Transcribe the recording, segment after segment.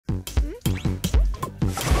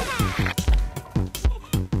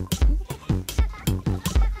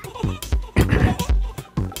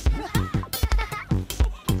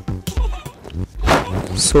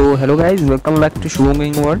So hello guys, welcome back to Shubham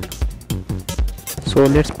Gaming World. So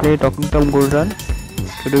let's play Talking Tom Gold Run.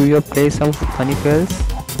 Today we will play some funny fails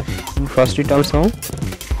in Frosty Tom song.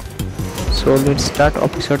 So let's start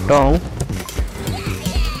Officer Tom.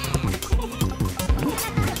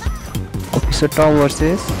 Officer Tom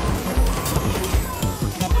versus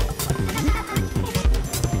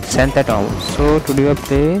Santa Tom. So today we will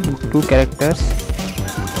play two characters.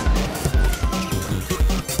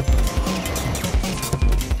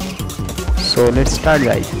 So let's start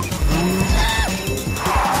guys.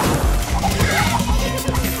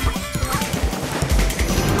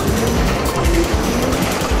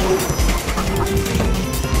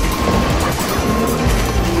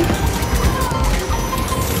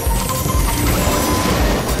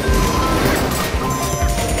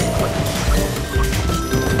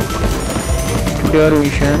 Today our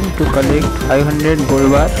mission to collect 500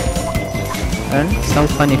 gold bar and some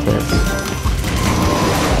funny fails.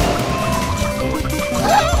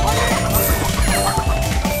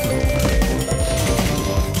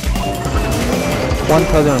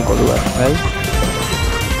 1000 gold bar, right?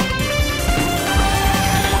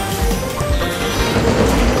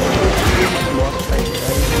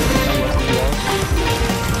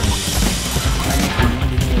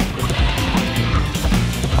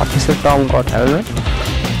 Officer Tom got helmet.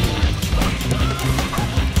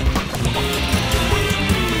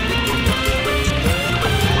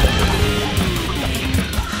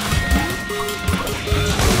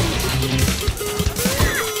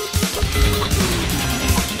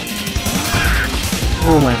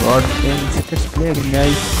 Oh my god, let's play again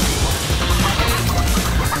guys.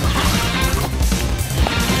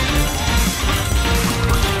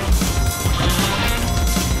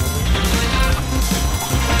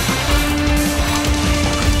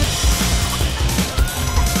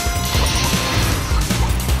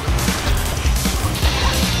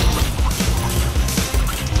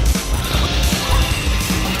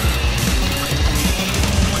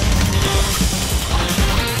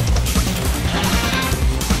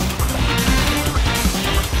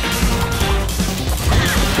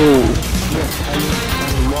 Oh, yes, I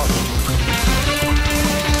will walk.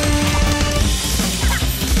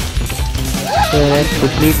 So let's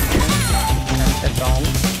complete the song.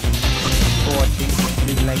 For watching,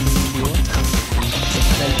 please like the video.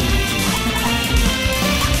 Subscribe to the video.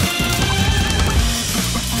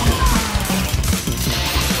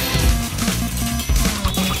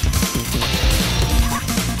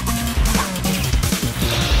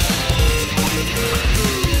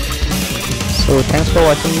 So thanks for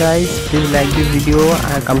watching guys. Please like this video.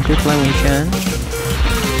 I complete my mission.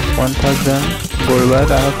 1000 gold bar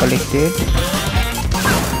I have collected.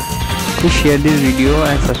 Please share this video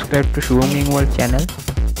and subscribe to Shubham Gaming World channel.